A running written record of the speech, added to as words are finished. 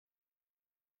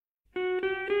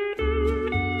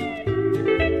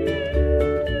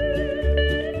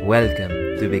Welcome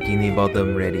to Bikini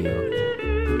Bottom Radio.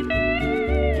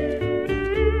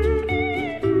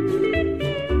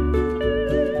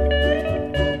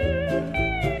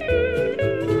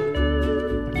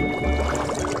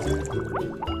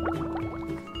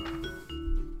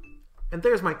 And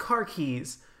there's my car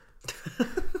keys.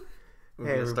 We're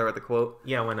going to start with the quote?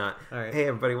 Yeah, why not? All right. Hey,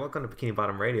 everybody, welcome to Bikini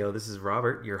Bottom Radio. This is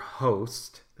Robert, your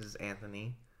host. This is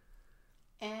Anthony.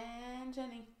 And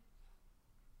Jenny.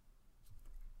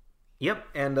 Yep,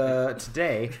 and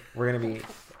today we're going to be...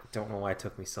 Don't know why it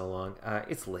took me so long.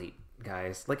 It's late,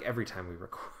 guys, like every time we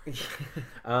record.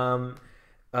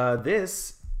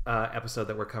 This episode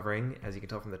that we're covering, as you can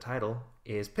tell from the title,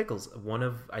 is Pickles. One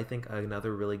of, I think,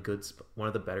 another really good... one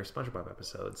of the better SpongeBob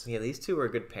episodes. Yeah, these two are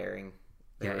a good pairing.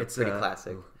 Yeah, it's pretty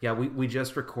classic. Yeah, we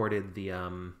just recorded the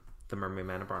Mermaid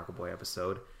Man and Bronco Boy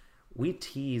episode. We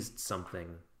teased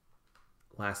something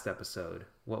last episode.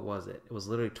 What was it? It was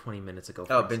literally 20 minutes ago.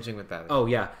 Binging with Babish. Oh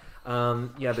yeah,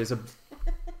 yeah. There's a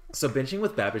so Binging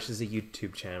with Babish is a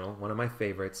YouTube channel, one of my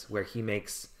favorites, where he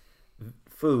makes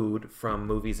food from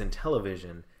movies and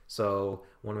television. So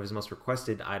one of his most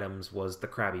requested items was the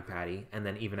Krabby Patty, and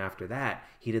then even after that,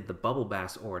 he did the Bubble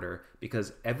Bass order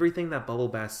because everything that Bubble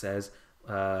Bass says.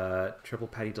 Triple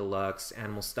patty deluxe,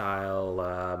 animal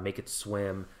style, make it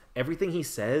swim. Everything he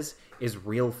says is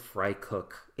real fry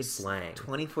cook slang.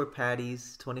 24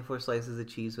 patties, 24 slices of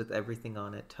cheese with everything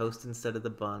on it, toast instead of the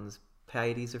buns.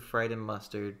 Patties are fried in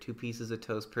mustard, 2 pieces of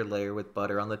toast per layer with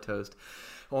butter on the toast.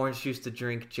 Orange juice to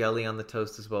drink, jelly on the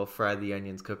toast as well. Fry the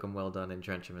onions, cook them well done, and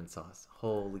drench them in sauce.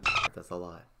 Holy crap, that's a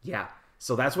lot. Yeah.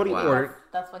 So that's what he ordered.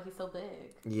 That's why he's so big.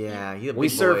 Yeah, he's a big We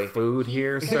serve boy. food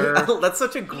here, sir. That's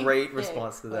such a great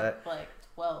response to that. Like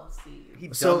 12 C's.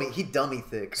 He dummy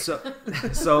thick.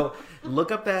 So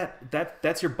look up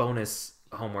that's your bonus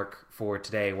homework for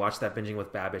today. Watch that Binging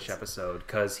with Babish episode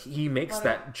because he makes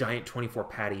that giant 24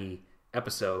 patty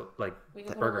episode we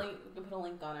can burger. We can put a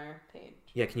link on our page.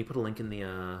 Yeah, can you put a link in the?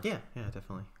 Yeah,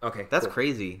 definitely. Okay, that's cool.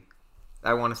 Crazy.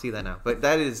 I want to see that now. But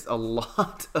that is a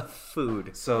lot of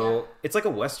food. So it's like a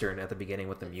Western at the beginning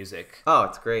with the music. Oh,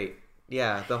 it's great.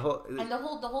 Yeah, the whole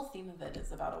theme of it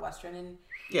is about a Western, and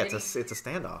yeah, it's a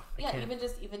standoff. Yeah, even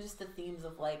just the themes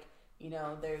of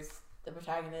there's the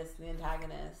protagonist and the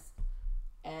antagonist,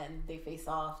 and they face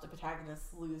off. The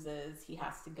protagonist loses. He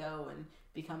has to go and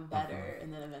become better,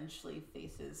 and then eventually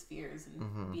faces fears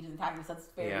and beat his antagonist. That's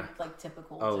very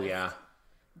typical. Oh yeah.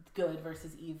 Good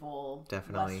versus evil,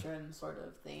 definitely Western sort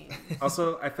of thing.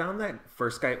 Also, I found that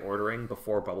first guy ordering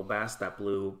before Bubble Bass, that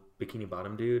blue bikini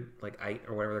bottom dude, or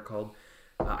whatever they're called.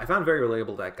 I found very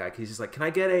relatable that guy because he's just like, "Can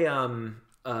I get a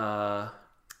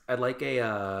I'd like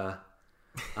a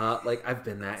I've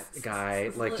been that guy,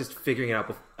 just figuring it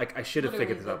out. I should have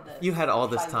figured this out. You had all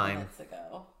this 5 time. minutes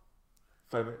ago.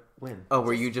 5 minutes when? Oh,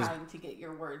 were you just trying to get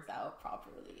your words out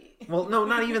properly? Well, no,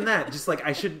 not even that. Just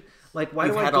I should. Why You've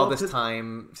do I had go all this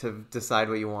time to decide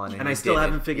what you want, and I still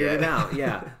haven't figured it out.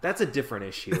 Yeah, that's a different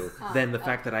issue than the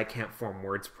fact that I can't form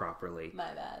words properly.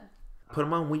 My bad. Put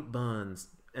them on wheat buns.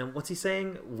 And what's he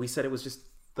saying? We said it was just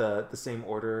the same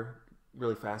order,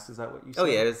 really fast. Is that what you said? Oh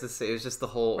yeah, it was just the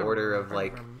whole order of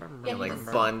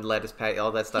bun, lettuce, patty,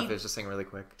 all that stuff. Is just saying really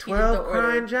quick. 12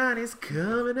 crying Johnny's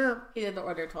coming up. He did the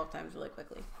order 12 times really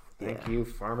quickly. Thank you,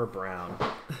 Farmer Brown.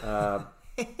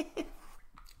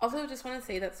 Also, just want to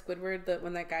say that Squidward,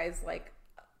 when that guy's like,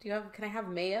 can I have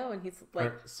mayo? And he's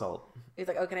like, salt. He's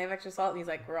like, oh, can I have extra salt? And he's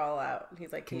like, we're all out. And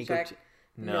he's like, can you check?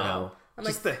 No. I'm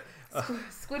just like,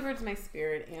 Squidward's my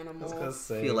spirit animal. I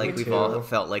feel like we've all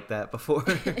felt like that before.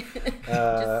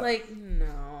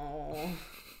 No.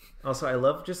 Also, I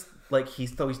love he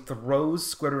throws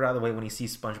Squidward out of the way when he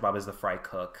sees SpongeBob as the fry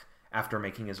cook. After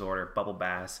making his order, Bubble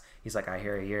Bass, he's like, I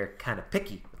hear you're kind of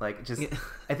picky. I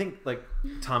think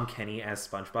Tom Kenny as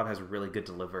SpongeBob has really good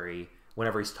delivery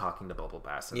whenever he's talking to Bubble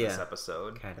Bass in this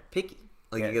episode. Kind of picky.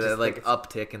 You get that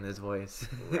uptick in his voice.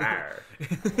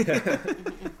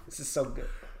 This is so good.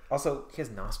 Also, he has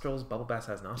nostrils. Bubble Bass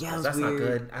has nostrils. Yeah, that's weird. not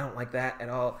good. I don't like that at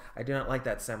all. I do not like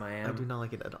that Sam-I-Am. I do not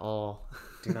like it at all.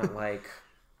 Do not like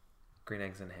green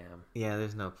eggs and ham. Yeah,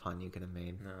 there's no pun you could have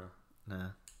made. No. Nah.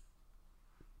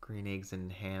 Green eggs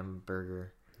and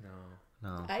hamburger. No.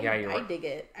 I dig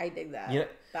it. I dig that. Yeah.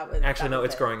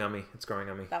 It's growing on me. It's growing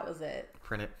on me. That was it.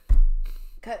 Print it.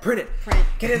 Print it.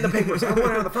 Get it in the papers. I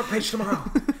want it on the front page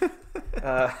tomorrow.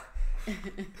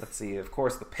 Let's see. Of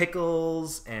course, the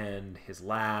pickles and his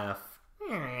laugh.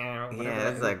 Yeah,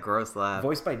 that's that gross laugh.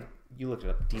 Voiced by, you looked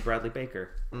it up, D. Bradley Baker.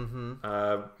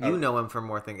 Mm-hmm. You know him from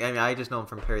more things. I mean, I just know him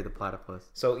from Perry the Platypus.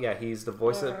 So yeah, he's the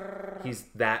voice of. He's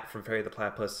that from Perry the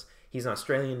Platypus. He's an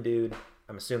Australian dude.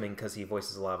 I'm assuming because he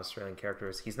voices a lot of Australian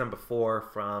characters. He's number 4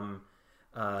 from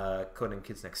Codename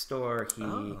Kids Next Door.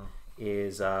 He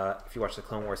is, if you watch the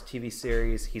Clone Wars TV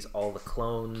series, he's all the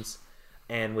clones.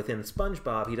 And within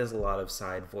SpongeBob, he does a lot of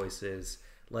side voices.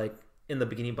 Like in the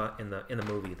beginning, in the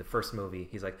movie, the first movie,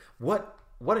 he's like, "What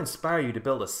inspired you to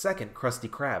build a second Krusty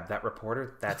Krab?" That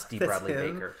reporter, that's D. Bradley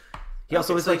him? Baker. He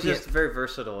also is like just very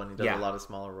versatile, and he does a lot of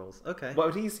smaller roles. Okay.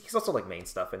 Well, he's also like main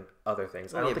stuff and other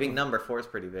things. I don't think being number 4 is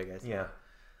pretty big, I think. Yeah.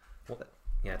 Well,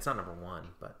 yeah, it's not number 1,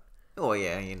 but. Oh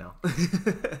yeah, you know.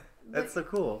 That's so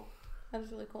cool. That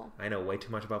was really cool. I know way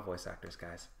too much about voice actors,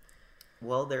 guys.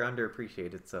 Well, they're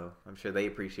underappreciated, so I'm sure they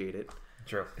appreciate it.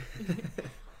 True.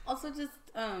 Also, just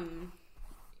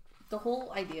the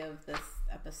whole idea of this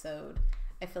episode,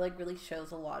 I feel like really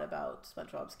shows a lot about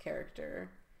SpongeBob's character,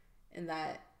 in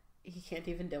that he can't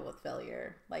even deal with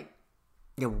failure. Like,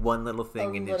 yeah, one little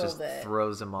thing and it just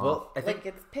throws him off. Well, I think like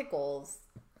it's pickles.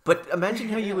 But imagine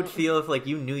how you would feel if like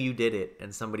you knew you did it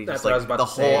and somebody That's just what I like was about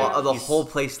to say. the whole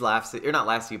place laughs at, or not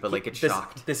laughs at you, but like it's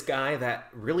shocked. This guy that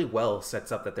really well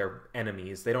sets up that they're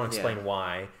enemies. They don't explain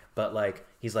why, but like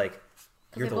he's like,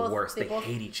 "You're the worst." They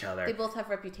hate each other. They both have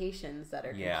reputations that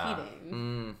are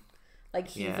competing. Like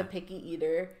he's a picky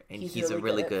eater, and he's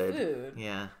really good at food.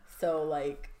 Yeah. So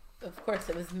like, of course,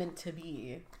 it was meant to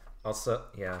be. Also,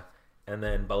 yeah. And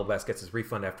then Bubble Bass gets his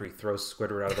refund after he throws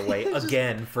Squidward out of the way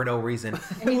again for no reason.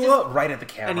 Right at the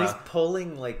camera. And he's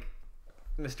pulling like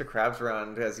Mr. Krabs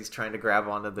around as he's trying to grab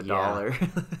onto the dollar.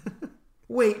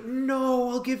 Wait, no,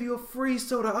 I'll give you a free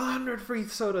soda, 100 free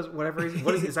sodas, whatever.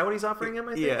 Is that what he's offering him,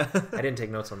 I think? Yeah. I didn't take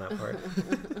notes on that part.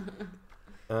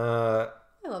 I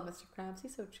love Mr. Krabs.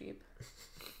 He's so cheap.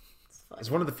 It's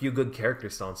one of the few good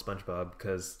characters still in SpongeBob,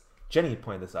 because Jenny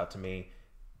pointed this out to me.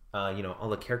 All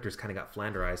the characters kind of got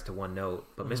flanderized to one note,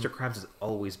 but Mr. Krabs has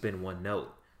always been one note.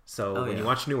 So when you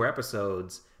watch newer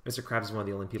episodes, Mr. Krabs is one of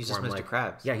the only people where I'm Mr. like,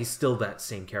 Krabs. Yeah, he's still that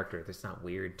same character. That's not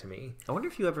weird to me. I wonder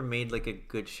if you ever made like a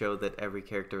good show that every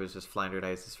character was just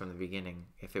flanderized from the beginning,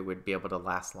 if it would be able to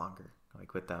last longer,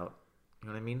 like without, you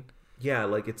know what I mean? Yeah,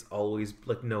 like it's always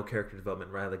like no character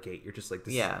development right out of the gate. You're just like,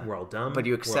 we're all dumb. But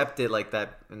you accept it like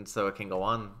that, and so it can go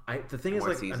on. The thing is,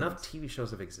 like, enough TV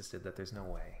shows have existed that there's no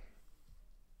way.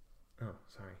 Oh,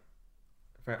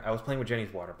 sorry. I was playing with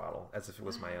Jenny's water bottle as if it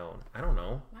was my own. I don't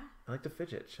know. Wow. I like to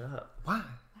fidget. Shut up. Why?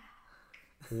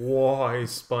 Why,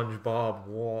 SpongeBob?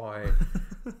 Why?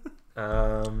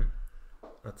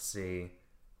 Let's see.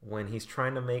 When he's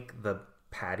trying to make the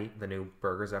new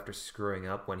burgers after screwing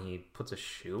up, when he puts a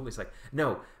shoe, he's like,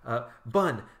 no,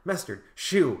 bun, mustard,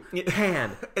 shoe,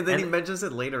 pan. And then he mentions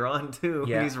it later on too.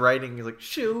 Yeah. When he's writing, he's like,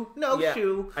 shoe,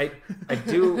 shoe. I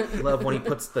do love when he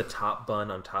puts the top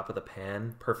bun on top of the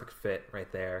pan. Perfect fit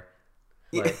right there.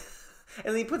 Like, yeah.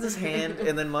 And then he puts his hand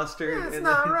and then mustard. That's and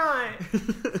not then... right.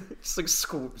 Just like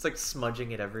it's like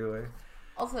smudging it everywhere.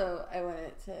 Also, I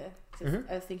wanted to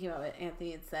I was thinking about what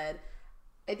Anthony had said.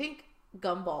 I think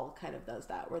Gumball kind of does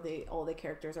that, where all the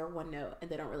characters are one note and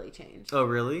they don't really change. Oh,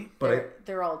 really? But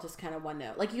they're all just kind of one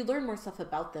note. Like, you learn more stuff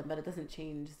about them, but it doesn't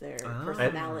change their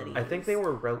personality. I think they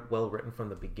were well written from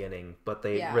the beginning, but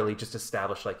they really just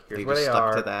established, like, here's they where they stuck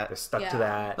are. to that. They're stuck to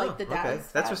that. Like, the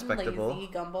dad's that's fat and respectable. lazy.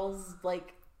 Gumball's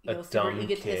like, a super dumb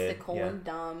egotistical kid, and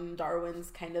dumb.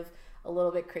 Darwin's kind of a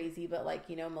little bit crazy, but like,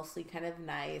 mostly kind of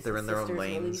nice. They're in their own sister's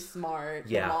lanes. really smart.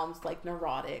 Yeah. The mom's like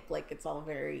neurotic. Like, it's all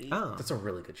very. Oh, that's a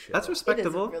really good show. That's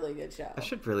respectable. It is a really good show. I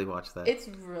should really watch that. It's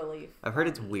really. I've heard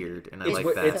it's weird, and I It's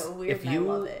like that. so weird, If and I you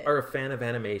love it. are a fan of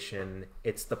animation,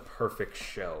 it's the perfect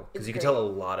show, because It's you can great. tell a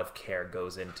lot of care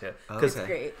goes into. Because It's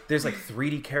great. There's like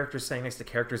 3D characters standing next to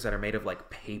characters that are made of like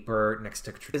paper next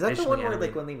to Is traditionally that the one where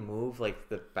animated. like when they move, like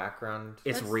the background?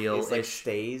 It's real. It's like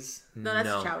stays. No,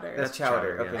 that's Chowder. That's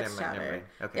Chowder. yeah. Okay, That's never Chowder. mind.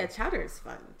 Okay. Yeah, Chowder's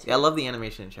fun too. Yeah, I love the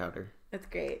animation in Chowder. It's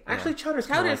great. Actually, Chowder's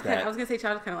kind of like that. I was gonna say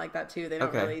Chowder's kind of like that too. They don't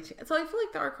Okay. really. So I feel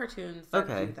like there are cartoons that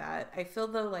Okay. do that. I feel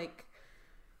though, like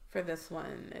for this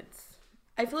one,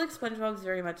 I feel like SpongeBob's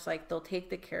very much like they'll take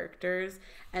the characters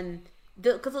and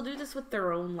because they'll do this with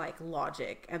their own like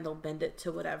logic and they'll bend it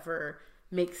to whatever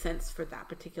makes sense for that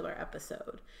particular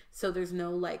episode. So there's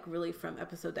no like really from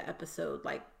episode to episode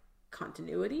like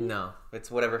continuity. No, it's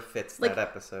whatever fits Like- that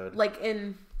episode. Like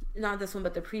in not this one,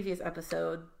 but the previous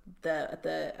episode, at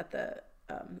the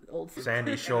old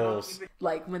Sandy Shoals.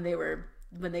 like when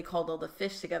they called all the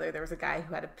fish together, there was a guy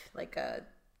who had a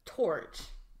torch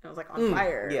and it was like on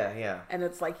fire. Yeah. And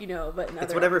it's like, but in It's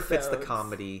other whatever fits the episodes-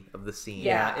 comedy of the scene.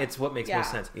 Yeah. It's what makes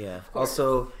most sense. Yeah.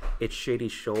 Also, it's Shady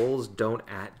Shoals. Don't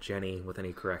at Jenny with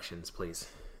any corrections, please.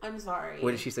 I'm sorry.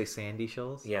 What did she say? Sandy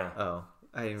Shoals? Yeah. Oh.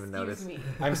 I didn't even notice. Me.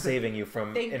 I'm saving you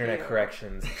from Thank internet you.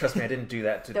 corrections. Trust me, I didn't do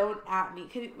that to. Don't at me.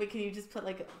 Can you just put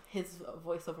like his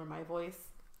voice over my voice?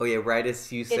 Oh yeah, right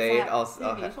as you say it, I'll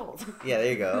Sandy Schultz. yeah,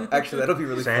 there you go. Actually, that'll be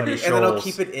really Sandy funny, and then I'll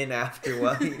Schultz. keep it in after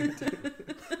while you do.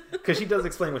 Because she does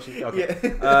explain what she.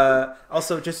 Okay. Yeah.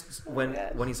 Also, just when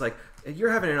he's like, "You're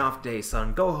having an off day,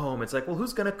 son. Go home." It's like, well,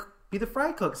 who's gonna be the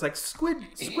fry cook? It's like Squid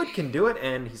can do it,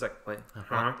 and he's like, "Wait,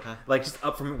 huh?" Like just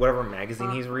up from whatever magazine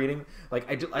he's reading. Like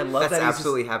I love That's that.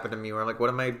 absolutely happened to me. Where I'm like,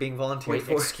 what am I being volunteered Wait,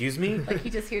 for? excuse me. Like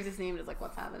he just hears his name and is like,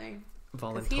 "What's happening?"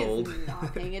 Because he Voluntold. is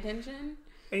not paying attention.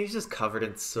 And he's just covered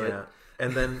in soot. Yeah.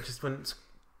 And then just when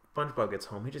SpongeBob gets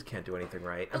home, he just can't do anything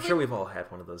right. I'm But, sure like- we've all had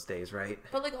one of those days, right?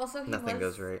 But like also Nothing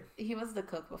goes right. He was the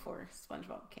cook before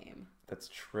SpongeBob came. That's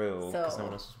true. Because So- no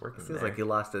one else was working Feels there. like he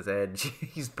lost his edge.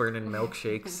 He's burning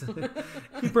milkshakes.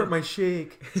 He burnt my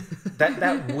shake.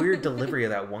 that weird delivery of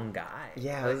that one guy.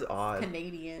 Yeah, it was odd.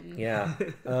 Canadian. Yeah.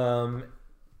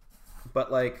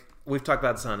 But like we've talked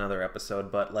about this on another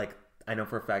episode, but like I know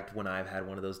for a fact when I've had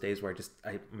one of those days where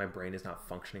my brain is not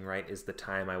functioning right is the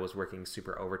time I was working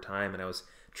super overtime and I was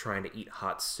trying to eat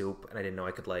hot soup and I didn't know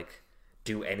I could like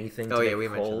do anything to Oh, make yeah, we it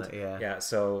mentioned cold. that, yeah. Yeah,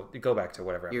 so you go back to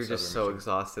whatever episode You're just we so mentioned.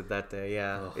 exhausted that day.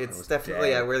 Yeah, Ugh, I it's was definitely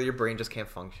dead. where your brain just can't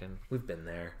function. We've been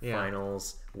there. Yeah.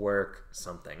 Finals, work,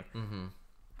 something.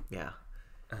 Yeah,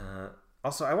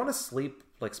 Also, I want to sleep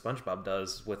like SpongeBob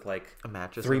does with like a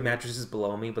mattress. 3 mattresses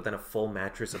below me, but then a full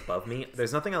mattress above me.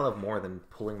 There's nothing I love more than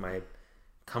pulling my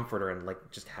comforter and like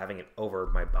just having it over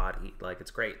my body. Like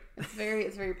it's great. It's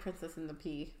very Princess and the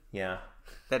Pea. Yeah.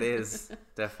 That is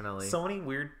definitely. So many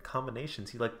weird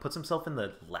combinations. He like puts himself in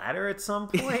the ladder at some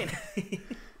point.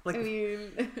 like, I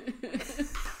mean,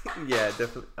 yeah,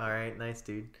 definitely. All right, nice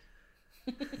dude.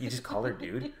 You just call her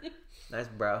dude. Nice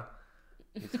bro.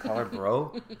 You just call her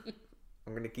bro.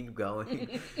 I'm gonna keep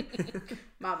going.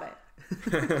 my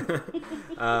bad.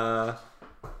 uh,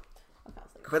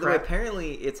 By the way,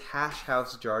 apparently it's hash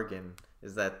house jargon.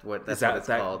 Is that what? That's is that what it's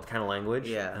that called. kind of language?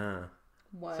 Yeah.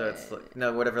 What? So it's like,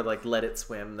 no, whatever, like let it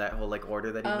swim. That whole like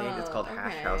order that he made. It's called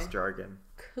hash okay. house jargon.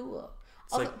 Cool.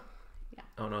 It's Also, like,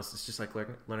 oh no, it's just like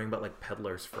learning about like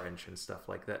peddler's French and stuff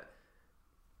like that.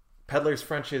 Peddler's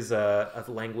French is a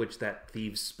language that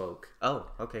thieves spoke. Oh,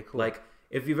 okay, cool. Like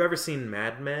if you've ever seen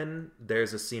Mad Men,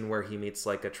 there's a scene where he meets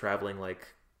like a traveling like.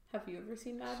 have you ever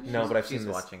seen Mad Men? No, but I've she's seen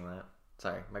this. watching that.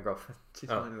 Sorry, my girlfriend. She's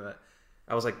Oh. watching that.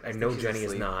 I was like, I know she's Jenny is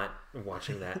asleep. not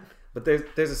watching that. But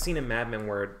there's a scene in Mad Men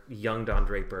where young Don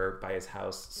Draper by his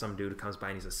house, some dude comes by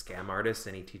and he's a scam artist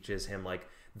and he teaches him like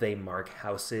they mark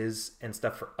houses and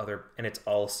stuff for other, and it's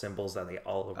all symbols that they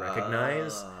all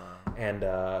recognize, and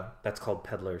that's called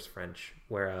peddler's French,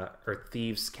 where or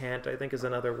thieves' cant I think is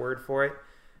another word for it.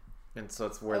 And so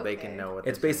it's where they Okay. can know what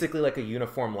It's they're saying. basically like a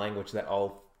uniform language that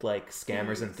all like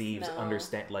scammers and Thieves thieves know.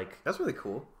 understand. Like That's really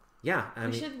cool. yeah, I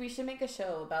mean We should make a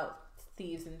show about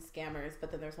thieves and scammers,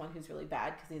 but then there's one who's really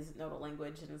bad because he doesn't know the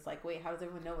language and it's like, wait, how does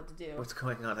everyone know what to do? What's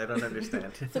going on? I don't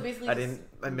understand. So basically,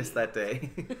 I missed that day.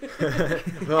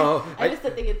 oh, I just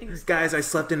think it thinks guys, I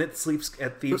slept in at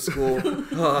thieves school.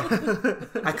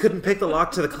 I couldn't pick the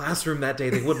lock to the classroom that day.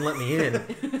 They wouldn't let me in.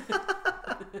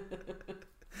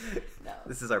 no.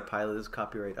 This is our pilot. Is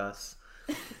copyright us.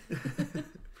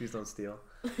 Please don't steal.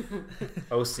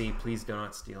 OC, please do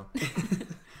not steal.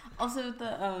 Also,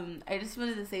 I just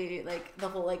wanted to say, like, the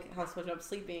whole, like, how SpongeBob's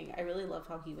sleeping, I really love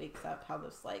how he wakes up, how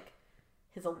this, like,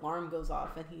 his alarm goes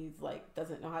off and he's, like,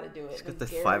 doesn't know how to do it. Just got And the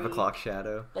Gary- 5 o'clock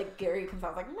shadow. Like, Gary comes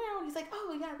out, like, meow, and he's like,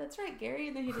 oh, yeah, that's right, Gary.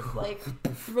 And then he just, like,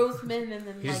 throws him in and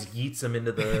then, He like, just yeets him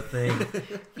into the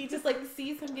thing. he just, like,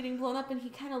 sees him getting blown up and he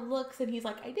kind of looks and he's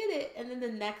like, I did it. And then the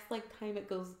next, like, time it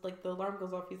goes, like, the alarm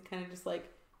goes off, he's kind of just like,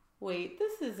 wait,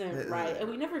 this isn't right. And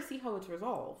we never see how it's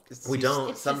resolved. We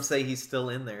don't. It's Some just- say he's still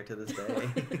in there to this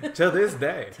day. To this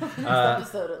day. Next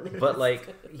episode, at least. But like,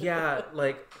 yeah,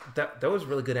 like that was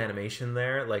really good animation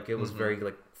there. Like it was very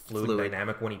like fluid, Fluid.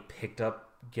 dynamic when he picked up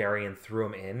Gary and threw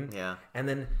him in. Yeah. And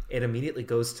then it immediately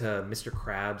goes to Mr.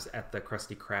 Krabs at the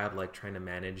Krusty Krab, like trying to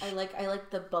manage. I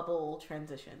like the bubble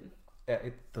transition. I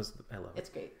love it. It's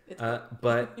great. It's great.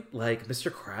 But like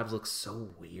Mr. Krabs looks so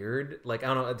weird. Like I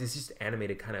don't know, it's just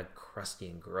animated kind of crusty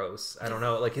and gross. I don't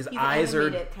know. Like his He's eyes are.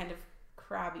 animated kind of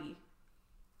crabby.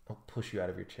 I'll push you out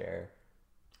of your chair.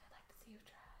 I'd like to see you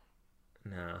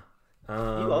try.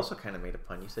 No. You also kind of made a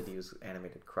pun. You said he was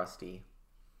animated crusty.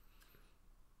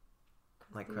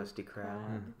 Like Krusty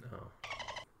Krab. No.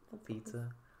 Pizza.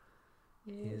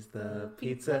 Is the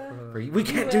pizza for you? We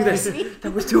can't do this.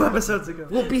 That was 2 episodes ago.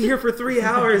 We'll be here for 3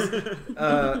 hours.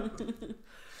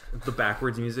 the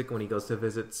backwards music when he goes to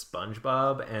visit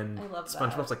SpongeBob, and I love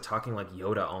SpongeBob's that. like talking like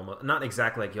Yoda almost, not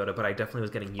exactly like Yoda, but I definitely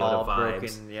was getting Yoda All vibes.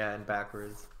 broken, yeah, and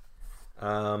backwards.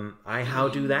 I how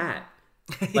do that?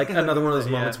 Like another one of those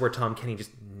Yeah. moments where Tom Kenny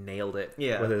just nailed it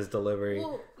Yeah. with his delivery.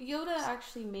 Well, Yoda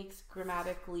actually makes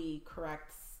grammatically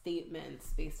correct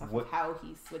statements based off What- of how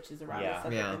he switches around Yeah. a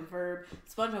subject Yeah. and verb.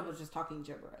 SpongeBob was just talking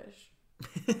gibberish.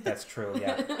 That's true.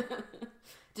 Yeah.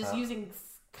 Just using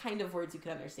kind of words you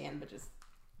could understand, but just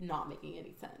not making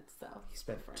any sense. So He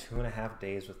spent different. 2.5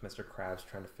 days with Mr. Krabs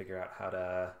trying to figure out how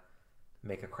to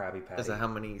make a Krabby Patty. Is that how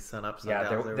many sun-ups? Yeah,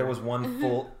 there were? was one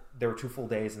full. There were 2 full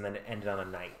days, and then it ended on a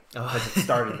night Oh. because it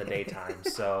started in the daytime.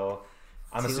 So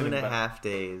I'm Two assuming and a about- half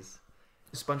days.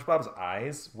 SpongeBob's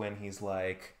eyes when he's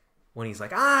like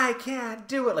I can't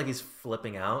do it, like he's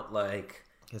flipping out, like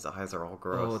His eyes are all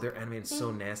gross. oh, they're animated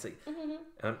so nasty. Do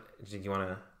you want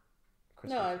to?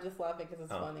 No, I'm just laughing because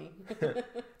it's Oh. funny.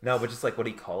 No, but just like what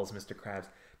he calls Mr. Krabs.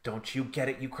 Don't you get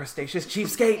it, you crustaceous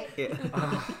cheapskate? Yeah.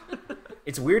 Ah.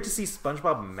 It's weird to see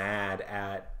SpongeBob mad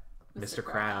at Mr. Mr.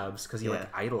 Krabs because he Yeah.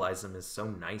 like idolizes him, is so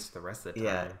nice the rest of the time.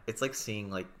 Yeah, it's like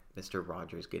seeing like Mr.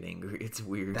 Rogers get angry. It's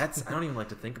weird. That's I don't even like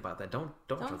to think about that. Don't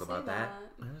Don't joke say about that.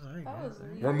 That was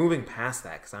weird. We're moving past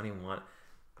that because I don't even want.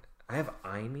 I have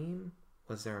iMeme.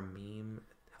 Was there a meme?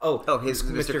 Oh, his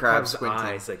Mr. Krabs Krabs' squinting.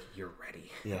 eyes. Like you're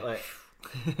ready. Yeah. Like,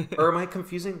 or am I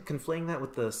conflating that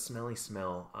with the smelly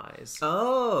smell eyes?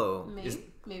 Oh, Maybe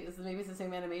it's the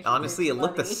same animation. honestly, it It's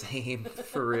looked the funny. same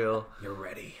for real. You're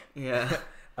ready. Yeah.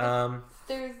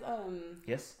 There's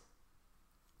Yes.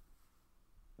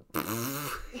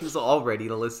 He's all ready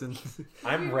to listen.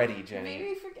 I'm ready, Made Jenny.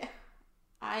 me forget.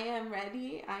 I am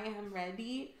ready. I am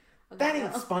ready. Okay, That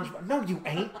ain't no. SpongeBob. No, you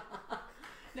ain't.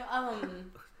 No,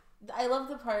 I love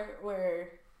the part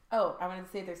where. Oh, I wanted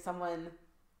to say there's someone,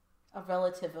 a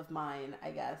relative of mine,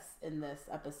 I guess, in this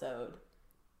episode.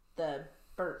 The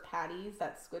burnt patties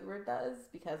that Squidward does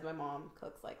because my mom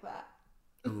cooks like that.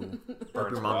 Ooh. Hope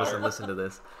Burnt your mom doesn't water. listen to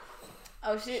this.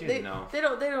 Oh, She they didn't know. they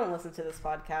don't listen to this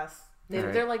podcast.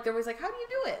 Alright. They're always like, how do you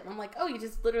do it? And I'm like, oh, you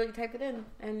just literally type it in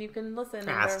and you can listen. And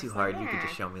Ah, it's they're too just hard. like, You could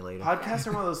just "Ah." show me later. Podcasts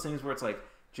are one of those things where it's like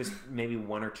just maybe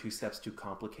 1 or 2 steps too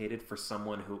complicated for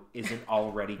someone who isn't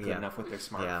already good Yeah. enough with their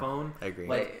smartphone. I agree.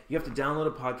 Like you have to download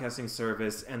a podcasting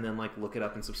service and then like look it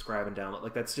up and subscribe and download.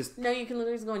 Like that's just No, you can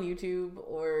literally just go on YouTube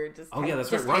or just. Oh, yeah, that's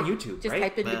right. just We're on type- YouTube, Just right?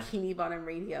 type in Yeah. Bikini Bottom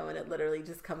Radio and it literally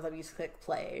just comes up. You just click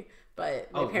play.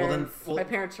 But my Oh, well then- parents, my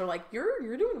parents were like,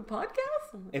 "You're doing a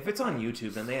podcast?" I'm like, if it's on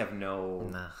YouTube, then they have no.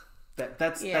 Nah.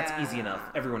 That's Yeah. easy enough.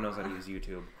 Everyone knows how to use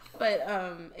YouTube. But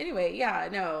anyway, yeah,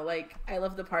 no, like I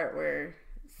love the part where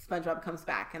SpongeBob comes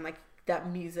back and like that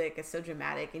music is so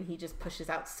dramatic and he just pushes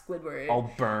out Squidward. All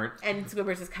burnt. And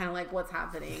Squidward's just kind of like, what's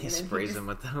happening? He And then sprays just him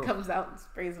with them. comes out and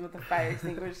sprays him with the fire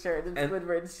extinguisher. And then And-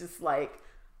 Squidward's just like,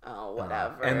 oh,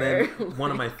 whatever. And then one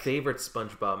of my favorite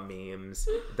SpongeBob memes,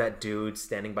 that dude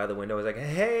standing by the window is like,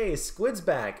 "Hey, Squid's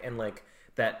back," and like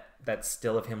that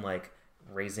still of him like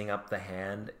raising up the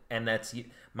hand, and that's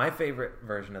my favorite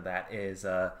version of that is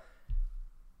how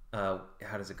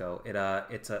does it go?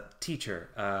 It's a teacher.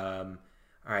 All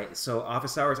right, so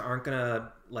office hours aren't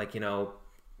gonna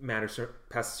matter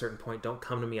past a certain point. Don't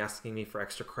come to me asking me for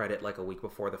extra credit like a week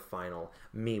before the final.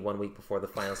 Me 1 week before the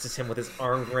final. It's just him with his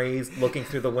arm raised, looking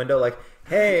through the window like,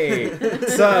 "Hey,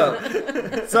 what's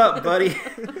up, buddy?"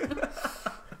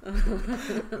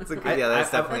 That's a good, yeah,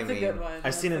 that's definitely That's a a good meme. one. I've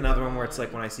That's seen a another good one where it's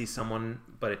like when I see someone,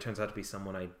 but it turns out to be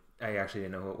someone I actually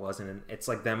didn't know who it was, and it's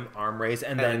like them arm raised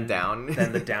and then down.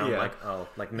 then the down Yeah.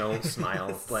 like like no smile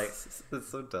like. That's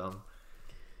so dumb.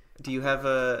 Do you have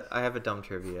I have a dumb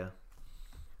trivia.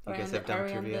 You guys have dumb Are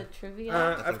we on trivia? the trivia?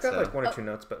 I I've think got so. like 1 or 2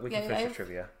 notes, but we yeah, can finish I the have-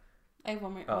 trivia. I have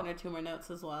one Oh. or two more notes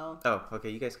as well. Oh, okay.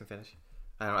 You guys can finish.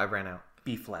 I ran out.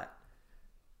 B flat.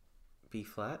 B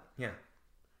flat. Yeah,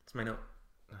 it's my note.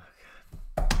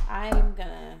 I'm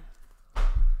gonna.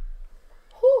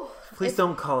 Whew. Please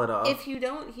don't call it off. If you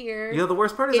don't hear, The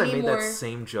worst part is I any made more- that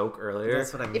same joke earlier.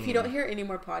 That's what I mean. if you don't hear any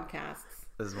more podcasts,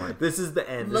 this is one. This is the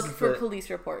end. look this is for the... police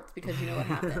reports because you know what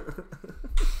happened.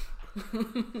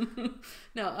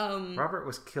 No, Robert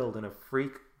was killed in a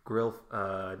freak grill.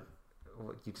 I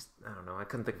don't know. I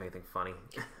couldn't think of anything funny.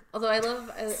 although I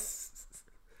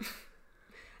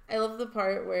love the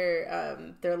part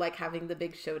where they're like having the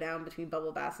big showdown between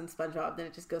Bubble Bass and SpongeBob. Then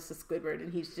it just goes to Squidward,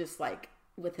 and he's just like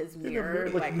with his mirror,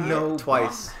 like no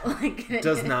Twice. like,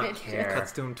 does not it care.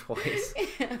 Cuts to him twice.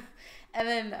 just- and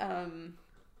then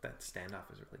That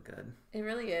standoff is really good. it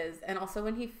really is. And also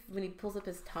when he pulls up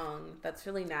his tongue, that's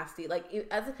really nasty. Like You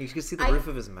can see the I- roof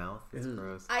of his mouth. It's Ew.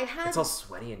 gross. I had It's all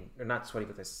sweaty and or not sweaty,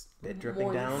 but there's it dripping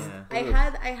moist. down. Yeah.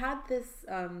 Ugh. I had this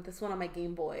this one on my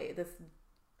Game Boy, this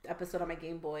episode on my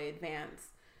Game Boy Advance,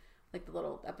 like the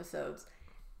little episodes.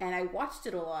 And I watched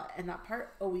it a lot, and that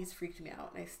part always freaked me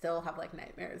out. And I still have like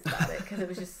nightmares about it because it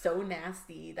was just so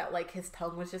nasty that like his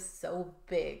tongue was just so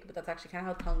big. But that's actually kind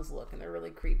of how tongues look, and they're really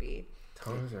creepy.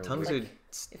 Tongues are Tongues weird. are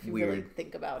If you weird. really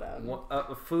think about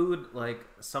them. Food, like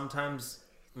sometimes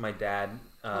my dad.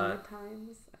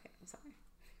 Times. Okay, I'm sorry.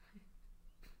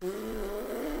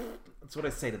 That's what I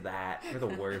say to that. You're the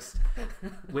worst.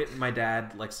 My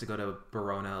dad likes to go to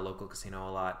Barona, a local casino,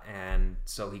 a lot, and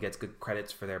so he gets good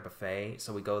credits for their buffet.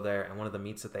 So we go there, and one of the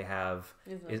meats that they have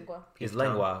is Beef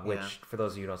lengua, tongue, which yeah. for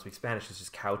those of you who don't speak Spanish is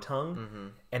just cow tongue, Mm-hmm.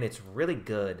 and it's really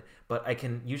good. But I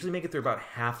can usually make it through about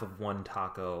half of one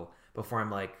taco before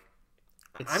I'm like,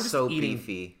 It's I'm just so eating,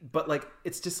 beefy. But like,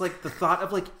 it's just like the thought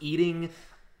of like eating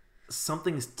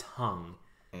something's tongue.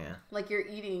 Yeah. Like you're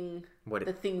eating What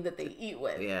the thing that they eat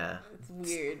with. Yeah. It's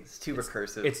weird. It's too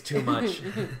recursive. It's too much.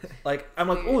 Like, I'm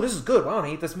like, oh, this is good. Why don't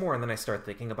I eat this more? And then I start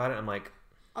thinking about it. I'm like,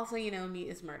 Also, you know, meat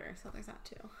is murder, so there's that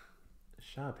too.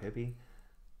 shut up, hippie.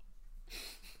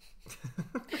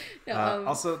 No,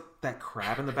 Also, that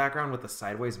crab in the background with the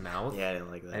sideways mouth. Yeah, I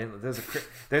didn't like that.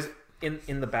 There's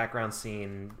in the background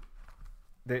scene.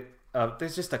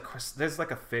 There's just there's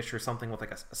like a fish or something with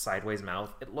like a sideways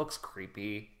mouth. It looks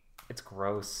creepy. It's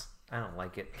gross. I don't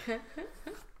like it.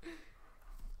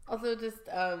 Also, just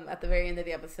at the very end of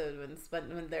the episode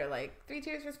when they're like 3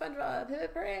 cheers for SpongeBob,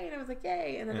 hip hooray, and I was like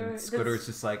yay, and then And Scooter's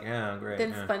just like, yeah, great. then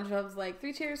yeah. SpongeBob's like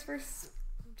 3 cheers for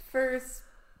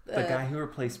The guy who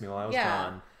replaced me while I was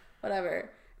gone. whatever.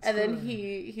 And then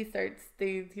he starts.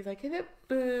 He's like hip hip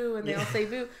boo, and they all say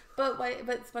boo. But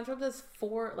SpongeBob does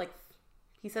 4 like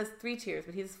he says 3 cheers,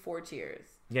 but he does 4 cheers.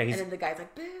 Yeah, and then the guy's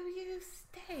like boo, you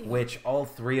stay. which all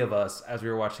 3 of us, as we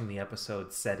were watching the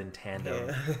episode, said in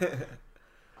tandem.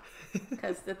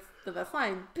 Because that's the best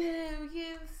line. Boo,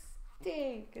 you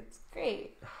stink. It's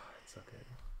great. It's so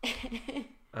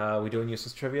good. We doing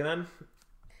useless trivia then?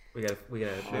 We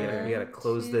gotta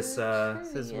close this.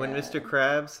 Says when Mr.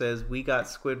 Krabs says we got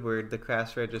Squidward, the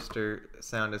cash register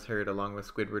sound is heard along with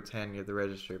Squidward's hand near the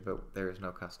register, but there is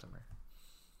no customer.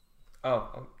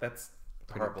 Oh, that's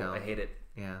Pretty horrible. dumb. I hate it.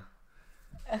 Yeah.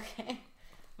 Okay.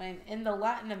 In the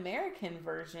Latin American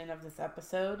version of this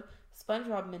episode,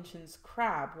 SpongeBob mentions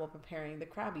crab while preparing the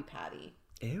Krabby Patty.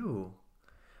 Ew.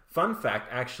 Fun fact,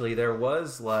 actually, there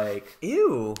was like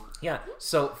Ew. yeah.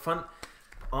 So fun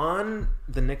on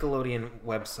the Nickelodeon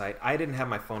website. I didn't have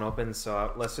my phone open,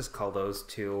 so let's just call those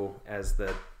 2 as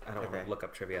the. I don't want Okay. to look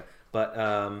up trivia, but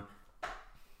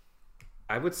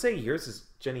I would say yours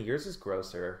is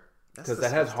grosser. That's Because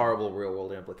that has disgusting. horrible real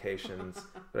world implications.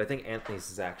 But I think Anthony's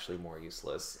is actually more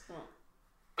useless.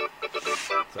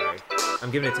 Sorry. I'm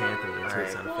giving it to Anthony. It's Alright.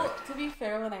 a sound Well, effect. to be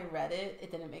fair, when I read it,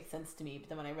 it didn't make sense to me. But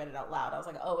then when I read it out loud, I was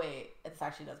like, oh, wait, this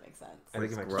actually does make sense. I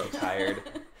think I'm It's actually gross. tired.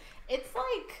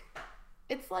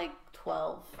 It's like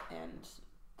 12, and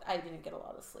I didn't get a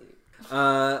lot of sleep.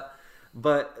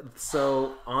 But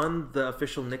so on the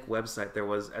official Nick website, there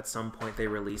was at some point they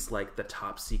released like the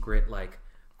top secret like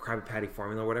Krabby Patty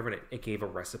formula or whatever, and it gave a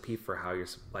recipe for how you're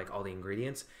like all the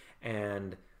ingredients.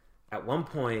 And at one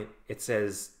point it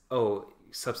says, "Oh,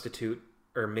 substitute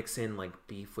or mix in like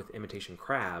beef with imitation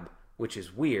crab," which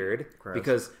is weird Gross.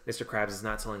 because Mr. Krabs is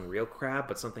not selling real crab,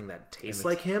 but something that tastes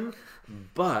like him.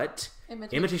 But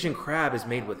imitation crab is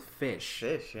made with fish.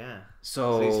 Fish, yeah.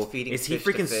 So, he's feeding is he fish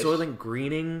to freaking fish? Soylent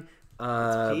Greening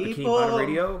Bikini people. Bottom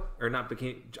Radio? Or not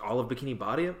Bikini, all of Bikini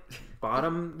Bottom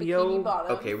Bikini Yo?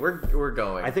 Bottom. Okay, we're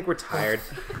going. I think we're tired.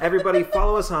 Everybody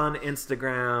follow us on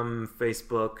Instagram,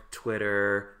 Facebook,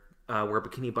 Twitter. We're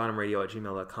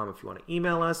bikinibottomradio@gmail.com. If you want to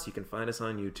email us, you can find us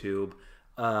on YouTube.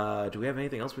 Do we have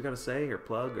anything else we got to say or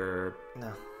plug or...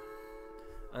 No.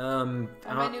 On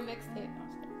my new mixtape. No,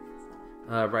 I'm just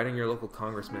kidding. writing your local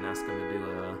congressman, ask him to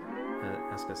do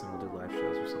ask us and we'll do live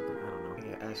shows or something. I don't know.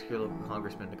 Yeah, ask your local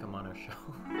congressman to come on our show.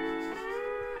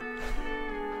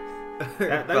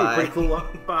 That'd be Bye. pretty cool.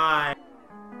 Bye.